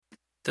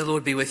The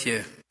Lord be with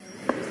you.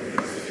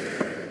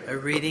 A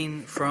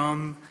reading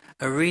from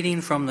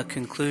the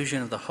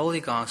conclusion of the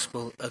Holy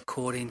Gospel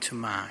according to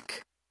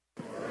Mark.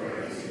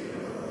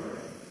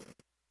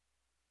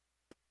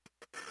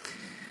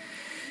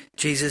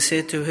 Jesus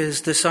said to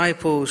his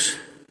disciples,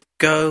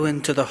 "Go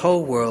into the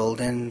whole world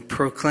and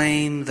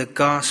proclaim the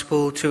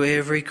gospel to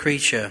every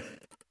creature.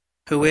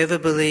 Whoever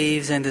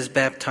believes and is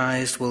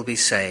baptized will be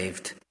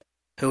saved.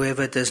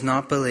 Whoever does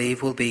not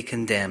believe will be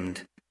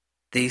condemned.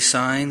 These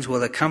signs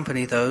will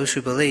accompany those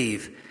who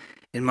believe.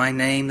 In my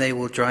name they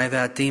will drive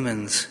out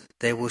demons.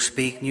 They will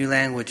speak new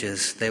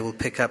languages. They will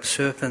pick up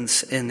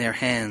serpents in their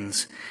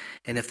hands.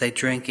 And if they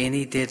drink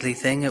any deadly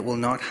thing, it will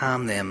not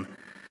harm them.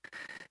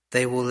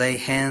 They will lay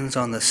hands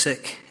on the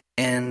sick,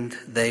 and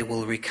they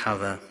will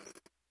recover."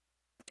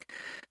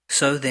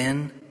 So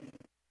then,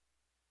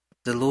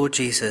 the Lord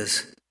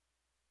Jesus,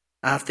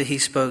 after he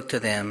spoke to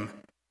them,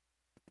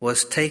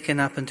 was taken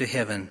up into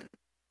heaven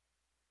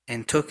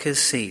and took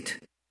his seat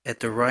at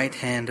the right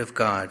hand of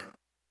God.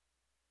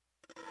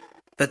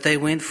 But they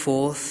went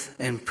forth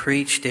and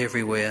preached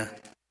everywhere,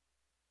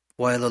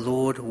 while the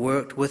Lord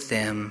worked with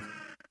them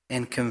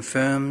and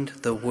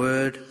confirmed the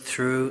word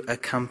through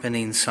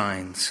accompanying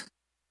signs.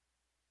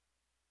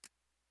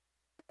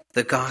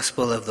 The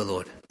Gospel of the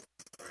Lord.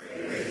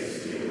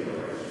 Praise to you,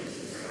 Lord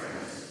Jesus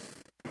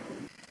Christ.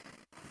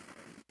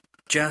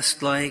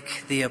 Just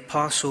like the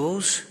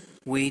apostles,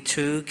 we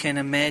too can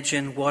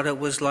imagine what it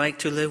was like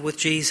to live with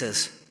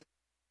Jesus.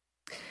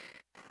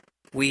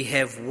 We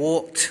have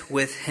walked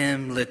with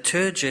him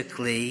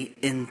liturgically,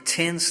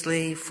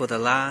 intensely for the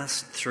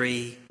last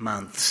 3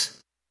 months.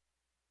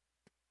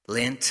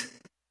 Lent,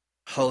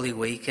 Holy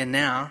Week, and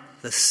now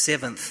the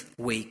 7th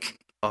week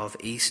of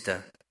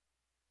Easter.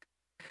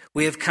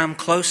 We have come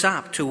close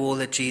up to all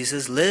that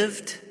Jesus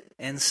lived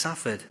and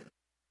suffered.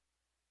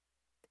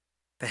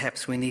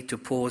 Perhaps we need to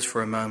pause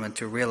for a moment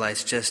to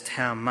realize just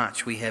how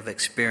much we have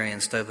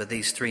experienced over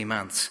these 3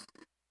 months.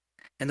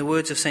 And the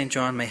words of St.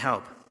 John may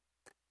help.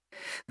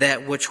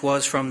 That which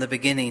was from the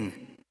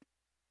beginning,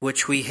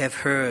 which we have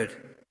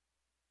heard,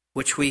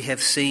 which we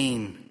have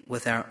seen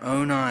with our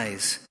own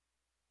eyes,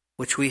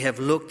 which we have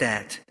looked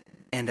at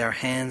and our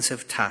hands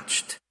have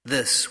touched,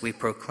 this we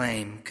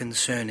proclaim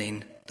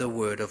concerning the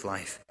word of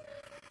life.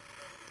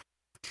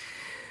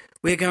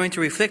 We are going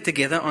to reflect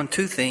together on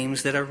 2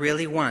 themes that are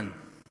really one: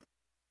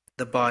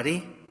 the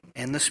body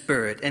and the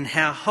spirit, and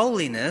how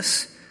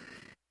holiness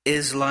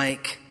is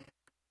like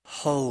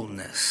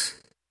wholeness,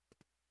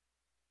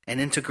 an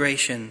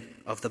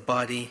integration of the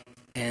body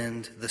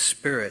and the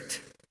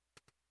spirit.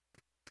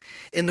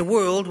 In the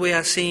world, we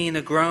are seeing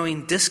a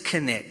growing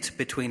disconnect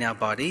between our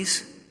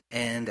bodies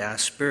and our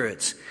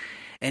spirits,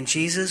 and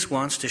Jesus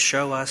wants to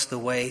show us the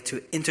way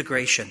to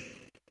integration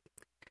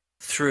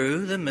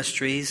through the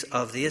mysteries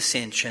of the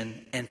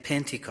Ascension and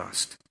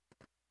Pentecost.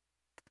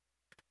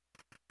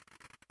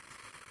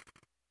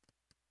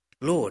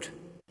 Lord,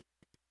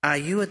 are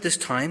you at this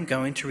time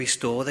going to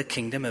restore the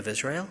kingdom of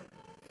Israel?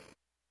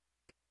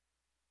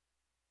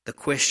 The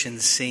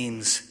question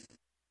seems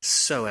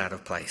so out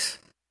of place.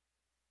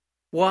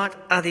 What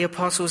are the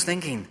apostles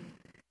thinking?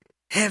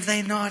 Have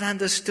they not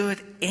understood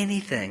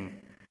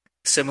anything?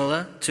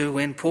 Similar to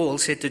when Paul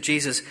said to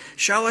Jesus,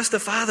 "Show us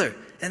the Father,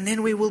 and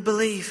then we will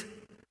believe."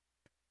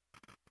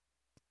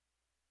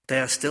 They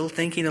are still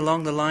thinking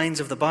along the lines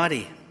of the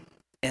body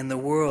and the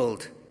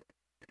world,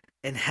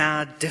 and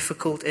how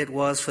difficult it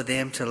was for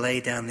them to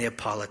lay down their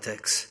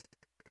politics,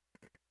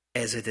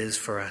 as it is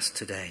for us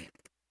today.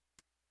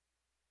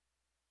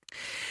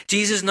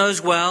 Jesus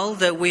knows well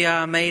that we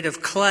are made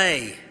of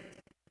clay,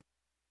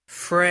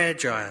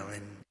 fragile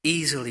and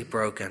easily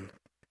broken.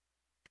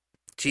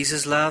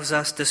 Jesus loves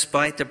us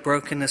despite the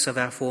brokenness of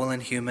our fallen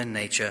human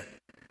nature.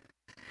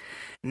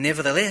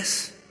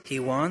 Nevertheless, he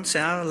wants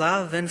our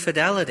love and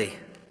fidelity.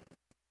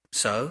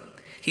 So,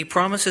 he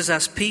promises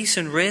us peace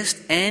and rest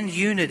and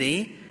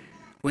unity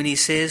when he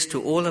says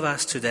to all of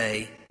us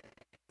today,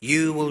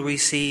 "You will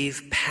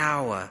receive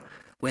power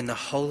when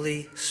the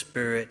Holy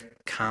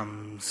Spirit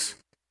comes."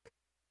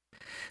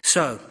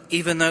 So,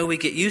 even though we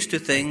get used to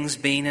things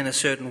being in a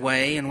certain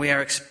way and we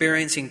are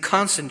experiencing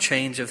constant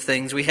change of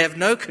things we have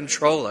no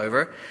control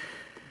over,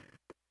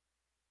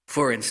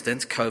 for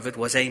instance, COVID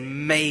was a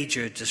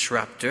major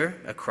disruptor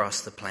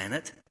across the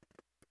planet,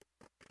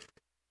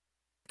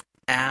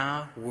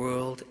 our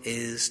world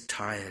is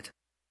tired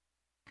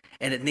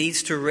and it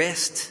needs to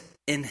rest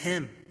in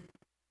him.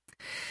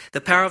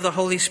 The power of the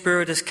Holy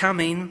Spirit is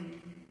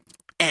coming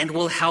and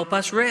will help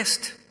us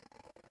rest.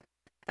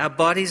 Our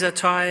bodies are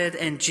tired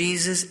and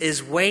Jesus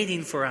is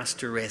waiting for us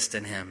to rest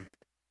in him.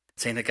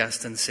 St.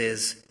 Augustine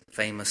says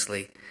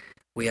famously,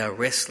 "We are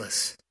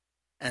restless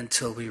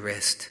until we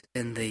rest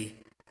in thee."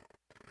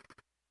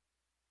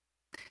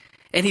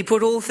 And he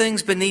put all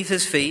things beneath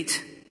his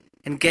feet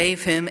and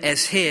gave him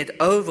as head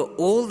over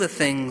all the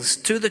things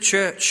to the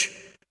church,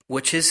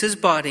 which is his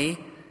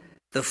body,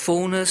 the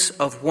fullness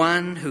of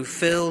one who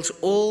fills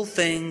all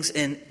things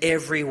in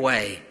every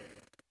way.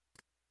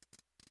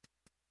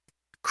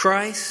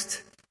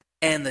 Christ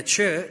and the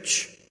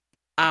church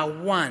are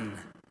one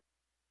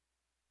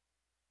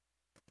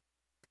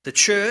The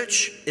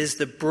church is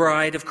the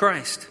bride of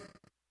Christ.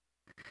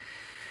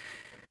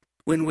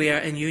 When we are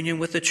in union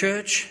with the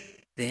church,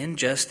 then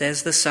just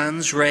as the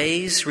sun's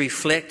rays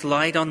reflect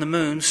light on the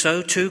moon,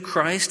 so too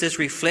Christ is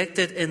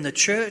reflected in the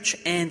church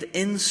and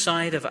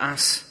inside of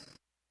us.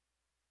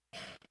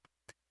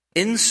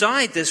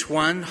 Inside this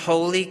one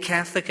holy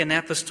Catholic and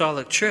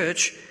Apostolic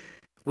Church,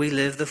 we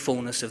live the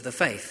fullness of the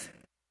faith.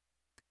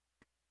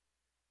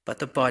 But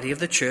the body of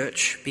the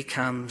church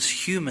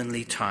becomes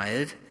humanly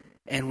tired,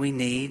 and we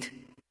need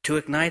to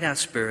ignite our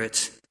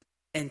spirits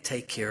and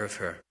take care of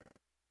her.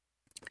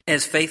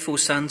 As faithful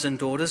sons and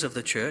daughters of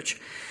the church,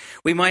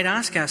 we might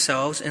ask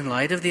ourselves, in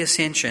light of the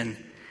ascension,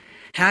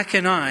 how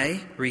can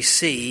I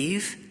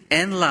receive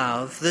and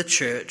love the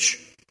church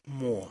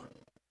more?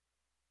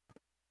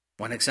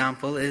 One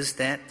example is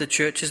that the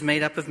church is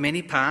made up of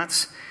many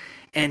parts,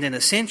 and an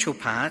essential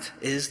part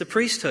is the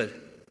priesthood.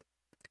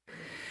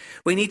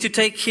 We need to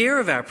take care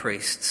of our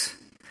priests.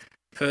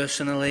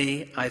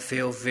 Personally, I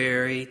feel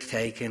very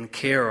taken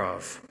care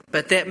of,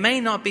 but that may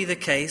not be the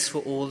case for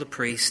all the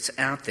priests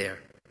out there.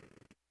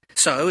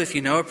 So, if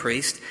you know a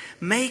priest,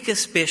 make a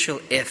special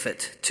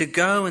effort to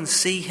go and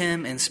see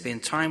him and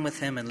spend time with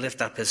him and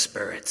lift up his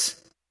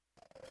spirits.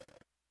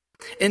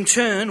 In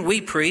turn,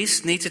 we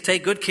priests need to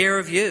take good care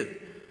of you.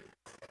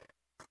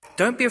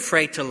 Don't be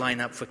afraid to line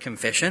up for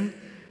confession.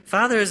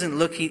 Father isn't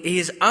looking, he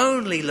is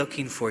only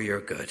looking for your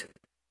good.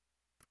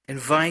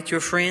 Invite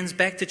your friends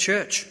back to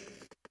church.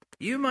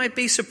 You might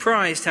be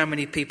surprised how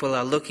many people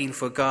are looking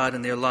for God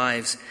in their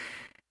lives,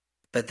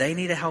 but they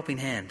need a helping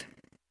hand.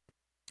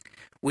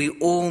 We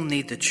all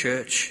need the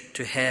church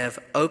to have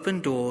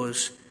open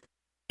doors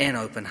and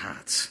open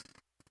hearts.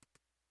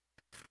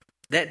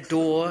 That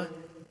door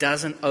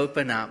doesn't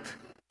open up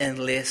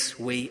unless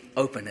we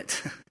open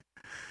it.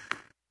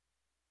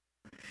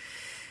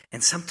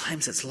 And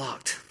sometimes it's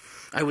locked.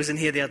 I was in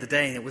here the other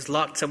day and it was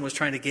locked. Someone was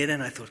trying to get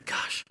in. I thought,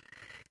 gosh,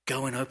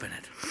 go and open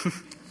it.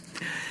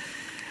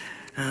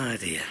 Oh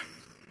dear.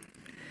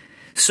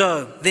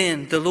 So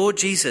then the Lord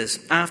Jesus,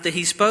 after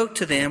he spoke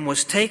to them,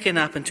 was taken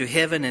up into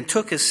heaven and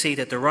took his seat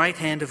at the right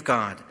hand of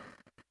God.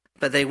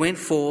 But they went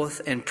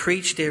forth and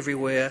preached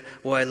everywhere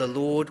while the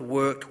Lord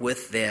worked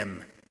with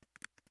them.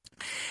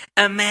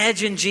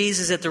 Imagine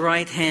Jesus at the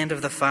right hand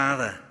of the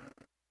Father.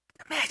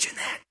 Imagine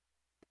that.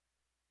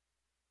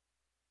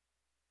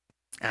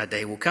 Our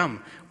day will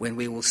come when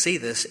we will see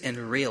this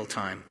in real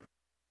time.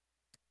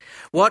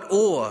 What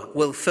awe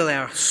will fill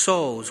our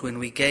souls when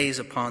we gaze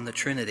upon the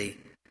Trinity,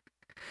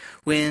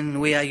 when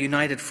we are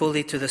united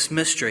fully to this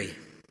mystery.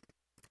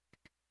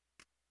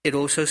 It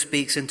also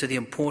speaks into the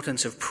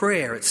importance of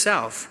prayer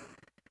itself.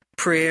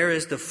 Prayer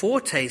is the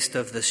foretaste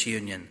of this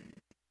union.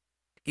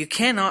 You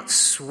cannot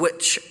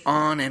switch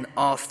on and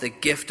off the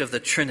gift of the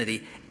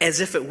Trinity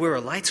as if it were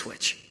a light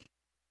switch.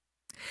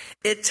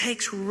 It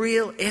takes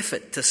real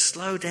effort to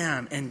slow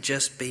down and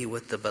just be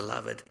with the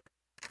beloved.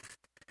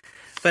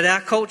 But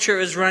our culture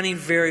is running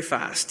very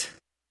fast,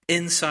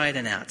 inside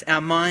and out.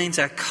 Our minds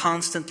are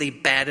constantly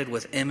battered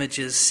with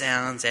images,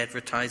 sounds,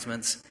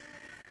 advertisements.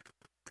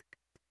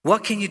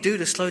 What can you do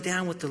to slow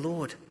down with the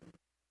Lord?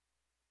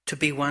 To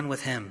be one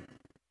with him?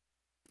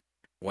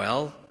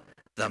 Well,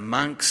 the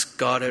monks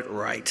got it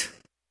right.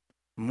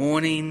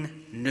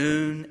 Morning,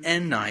 noon,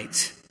 and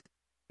night,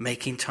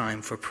 making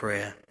time for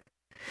prayer.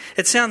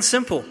 It sounds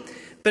simple,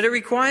 but it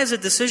requires a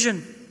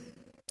decision.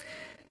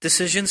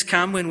 Decisions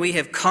come when we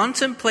have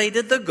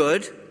contemplated the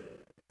good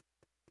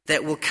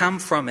that will come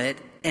from it,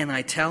 and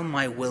I tell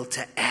my will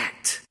to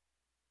act.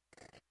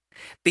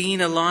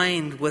 Being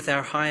aligned with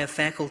our higher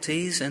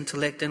faculties,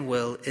 intellect and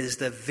will, is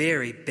the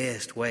very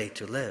best way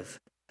to live.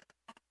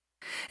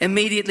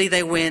 Immediately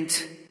they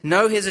went,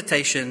 no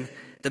hesitation.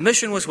 The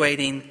mission was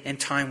waiting, and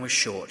time was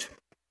short.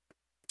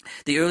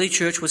 The early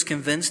church was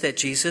convinced that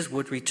Jesus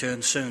would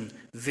return soon,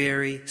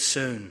 very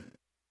soon.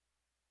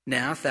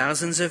 Now,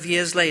 thousands of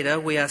years later,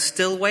 we are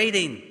still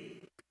waiting.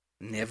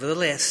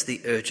 Nevertheless,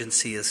 the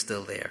urgency is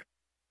still there.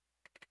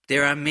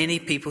 There are many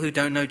people who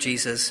don't know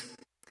Jesus,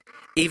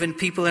 even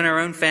people in our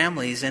own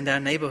families and our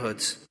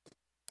neighborhoods.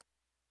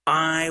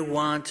 I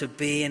want to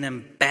be an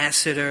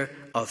ambassador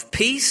of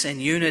peace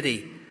and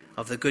unity,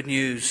 of the good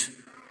news.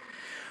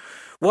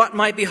 What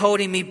might be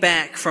holding me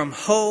back from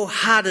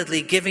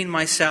wholeheartedly giving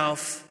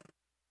myself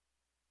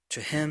to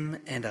him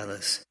and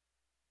others?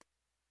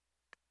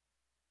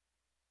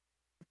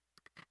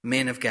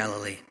 Men of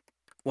Galilee,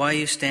 why are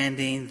you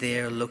standing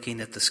there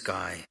looking at the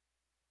sky?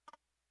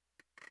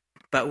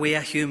 But we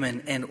are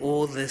human, and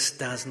all this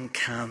doesn't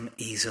come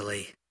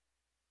easily.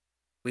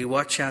 We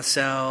catch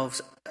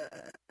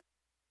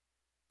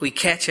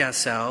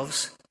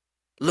ourselves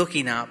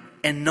looking up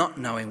and not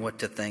knowing what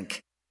to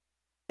think.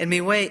 And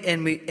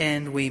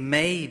we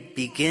may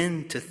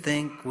begin to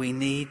think we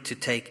need to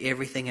take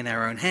everything in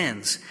our own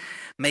hands,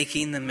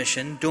 making the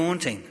mission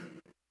daunting.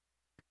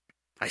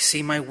 I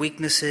see my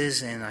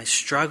weaknesses and I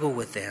struggle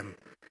with them,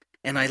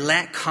 and I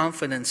lack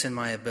confidence in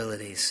my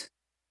abilities.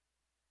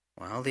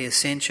 Well, the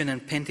Ascension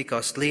and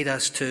Pentecost lead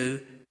us to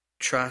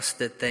trust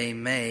that they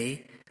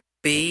may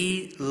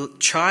be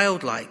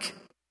childlike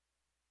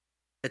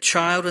A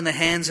child in the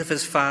hands of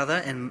his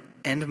father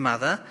and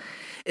mother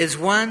is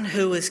one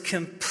who is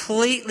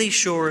completely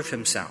sure of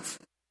himself.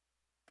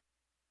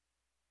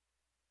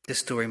 This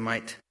story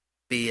might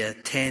be a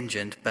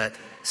tangent, but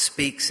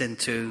speaks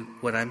into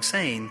what I'm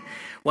saying.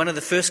 One of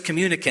the first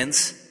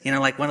communicants,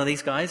 like one of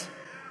these guys,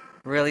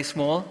 really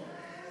small.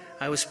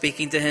 I was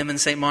speaking to him in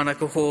St.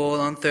 Monica Hall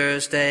on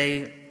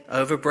Thursday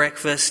over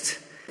breakfast,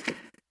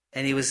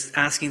 and he was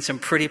asking some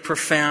pretty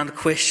profound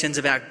questions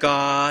about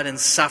God and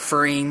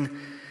suffering.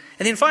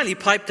 And then finally he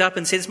piped up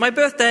and said, "It's my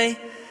birthday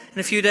in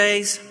a few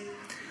days."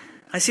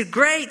 I said,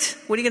 "Great,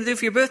 what are you going to do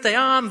for your birthday?"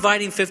 "Oh, I'm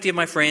inviting 50 of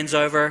my friends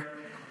over."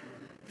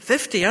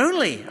 50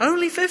 only?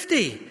 Only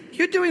 50?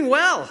 You're doing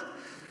well.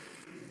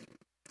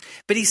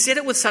 But he said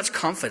it with such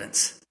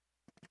confidence.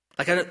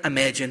 I don't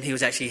imagine he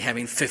was actually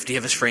having 50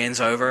 of his friends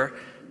over,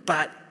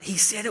 but he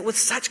said it with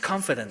such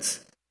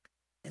confidence.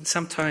 And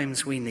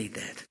sometimes we need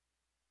that.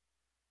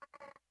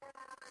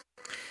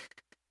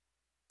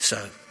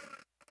 So,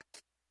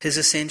 his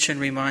ascension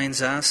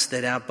reminds us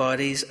that our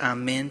bodies are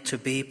meant to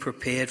be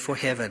prepared for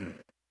heaven.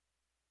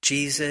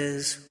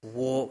 Jesus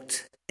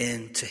walked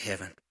into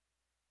heaven.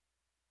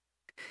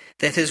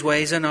 That his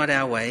ways are not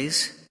our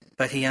ways,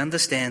 but he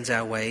understands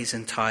our ways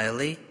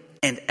entirely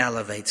and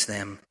elevates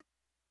them.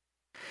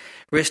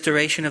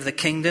 Restoration of the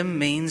kingdom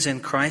means, in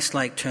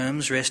Christ-like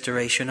terms,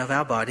 restoration of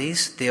our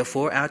bodies,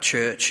 therefore our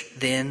church,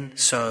 then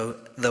so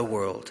the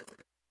world.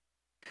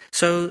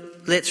 So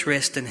let's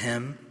rest in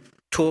him,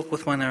 talk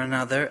with one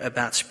another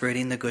about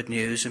spreading the good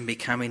news and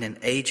becoming an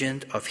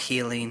agent of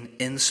healing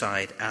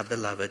inside our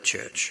beloved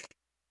church.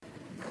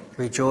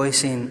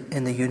 Rejoicing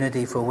in the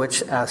unity for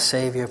which our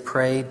Saviour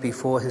prayed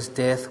before his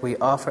death, we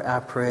offer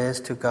our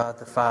prayers to God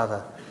the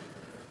Father.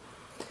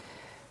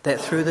 That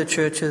through the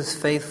Church's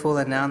faithful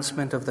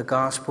announcement of the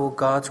gospel,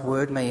 God's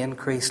word may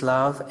increase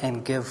love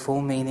and give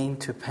full meaning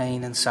to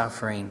pain and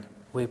suffering.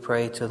 We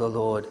pray to the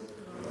Lord.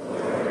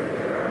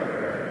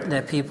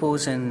 That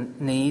peoples in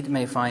need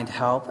may find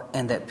help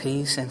and that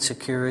peace and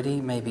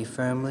security may be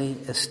firmly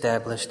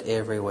established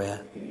everywhere.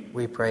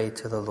 We pray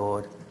to the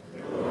Lord.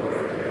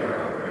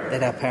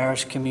 That our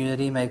parish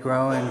community may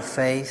grow in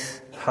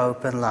faith,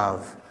 hope, and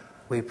love.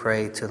 We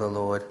pray to the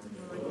Lord.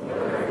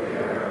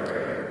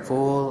 For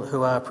all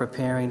who are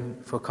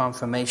preparing for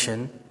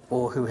confirmation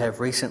or who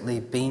have recently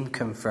been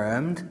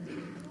confirmed,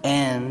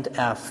 and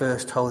our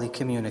first holy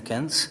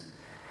communicants,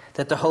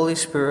 that the Holy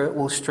Spirit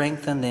will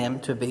strengthen them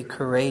to be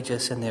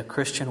courageous in their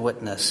Christian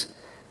witness.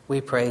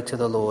 We pray to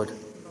the Lord.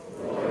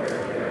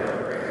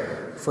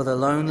 For the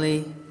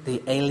lonely,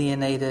 the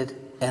alienated,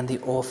 and the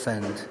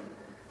orphaned,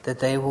 that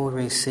they will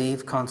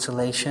receive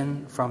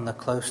consolation from the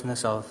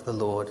closeness of the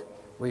Lord.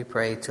 We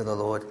pray to the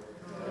Lord.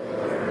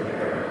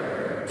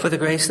 For the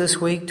grace this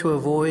week to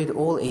avoid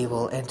all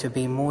evil and to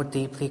be more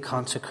deeply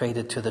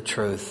consecrated to the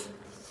truth.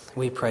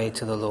 We pray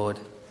to the Lord.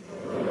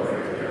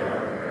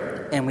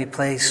 And we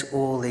place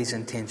all these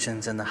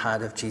intentions in the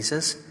heart of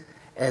Jesus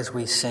as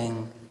we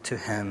sing to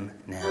him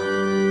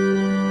now.